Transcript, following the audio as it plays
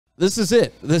this is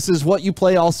it. This is what you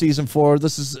play all season for.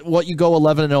 This is what you go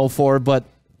 11-0 for. But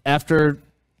after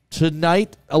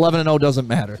tonight, 11-0 doesn't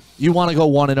matter. You want to go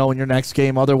 1-0 in your next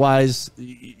game. Otherwise,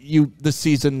 the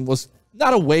season was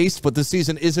not a waste, but the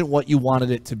season isn't what you wanted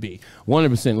it to be.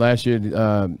 100%. Last year,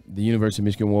 the University of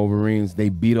Michigan Wolverines, they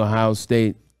beat Ohio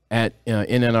State in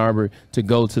Ann Arbor to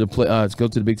go to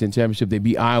the Big Ten Championship. They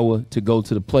beat Iowa to go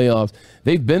to the playoffs.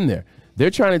 They've been there. They're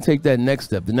trying to take that next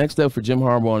step. The next step for Jim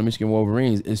Harbaugh and the Michigan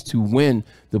Wolverines is to win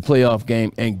the playoff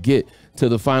game and get to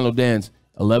the final dance.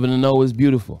 11-0 is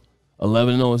beautiful.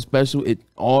 11-0 is special.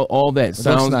 All that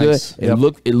sounds nice. Good.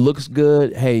 Yep. It looks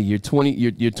good. Hey, you're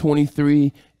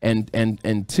 23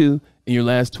 and 2 in your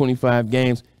last 25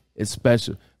 games. It's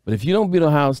special. But if you don't beat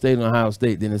Ohio State,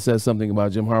 then it says something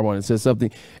about Jim Harbaugh. And it says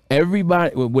something.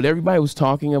 What everybody was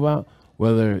talking about,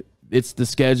 whether it's the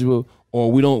schedule or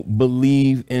we don't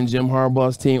believe in Jim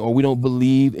Harbaugh's team or we don't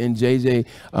believe in J.J.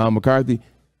 McCarthy,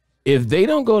 if they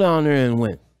don't go down there and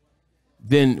win,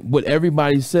 then what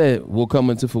everybody said will come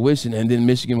into fruition, and then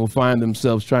Michigan will find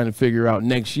themselves trying to figure out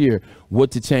next year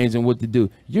what to change and what to do.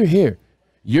 You're here.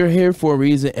 You're here for a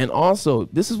reason. And also,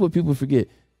 this is what people forget.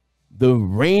 The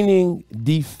reigning,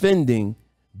 defending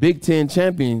Big Ten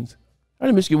champions are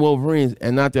the Michigan Wolverines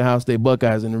and not the Ohio State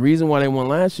Buckeyes. And the reason why they won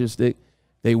last year, Stick,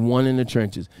 they won in the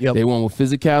trenches. Yep. They won with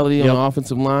physicality on the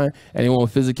offensive line, and they won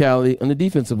with physicality on the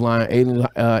defensive line,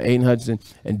 Aiden Hutchinson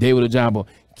and David Ojabo.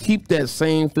 Keep that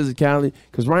same physicality,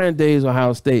 because Ryan Day's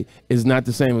Ohio State is not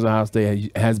the same as Ohio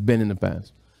State has been in the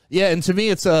past. Yeah, and to me,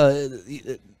 it's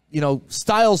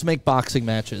styles make boxing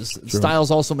matches. True. Styles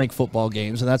also make football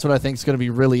games, and that's what I think is going to be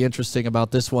really interesting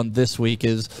about this one this week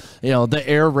is, the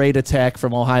air raid attack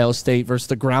from Ohio State versus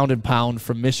the ground and pound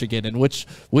from Michigan, and which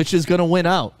is going to win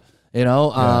out.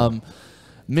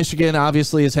 Michigan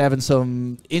obviously is having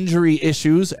some injury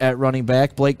issues at running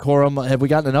back. Blake Corum, have we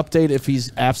gotten an update if he's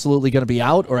absolutely going to be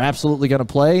out or absolutely going to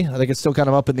play? I think it's still kind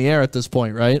of up in the air at this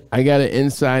point, right? I got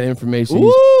inside information.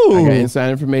 I got inside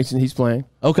information he's playing.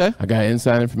 Okay. I got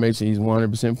inside information he's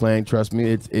 100% playing. Trust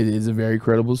me, it is a very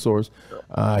credible source.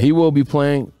 He will be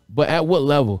playing, but at what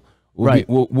level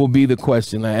will be the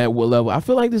question. Like, at what level? I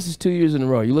feel like this is 2 years in a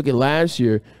row. You look at last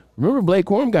year. Remember Blake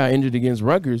Corum got injured against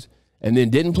Rutgers and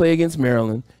then didn't play against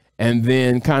Maryland, and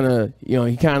then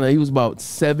he was about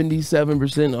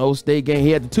 77% in the O State game.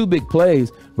 He had the 2 big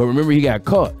plays, but remember he got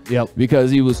caught because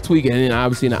he was tweaking, and then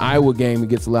obviously in the Iowa game it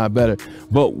gets a lot better.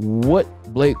 But what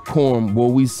Blake Corum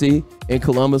will we see in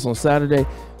Columbus on Saturday?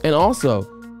 And also,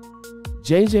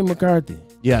 J.J. McCarthy.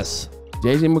 Yes.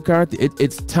 J.J. McCarthy.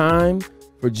 It's time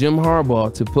for Jim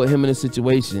Harbaugh to put him in a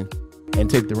situation and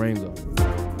take the reins off.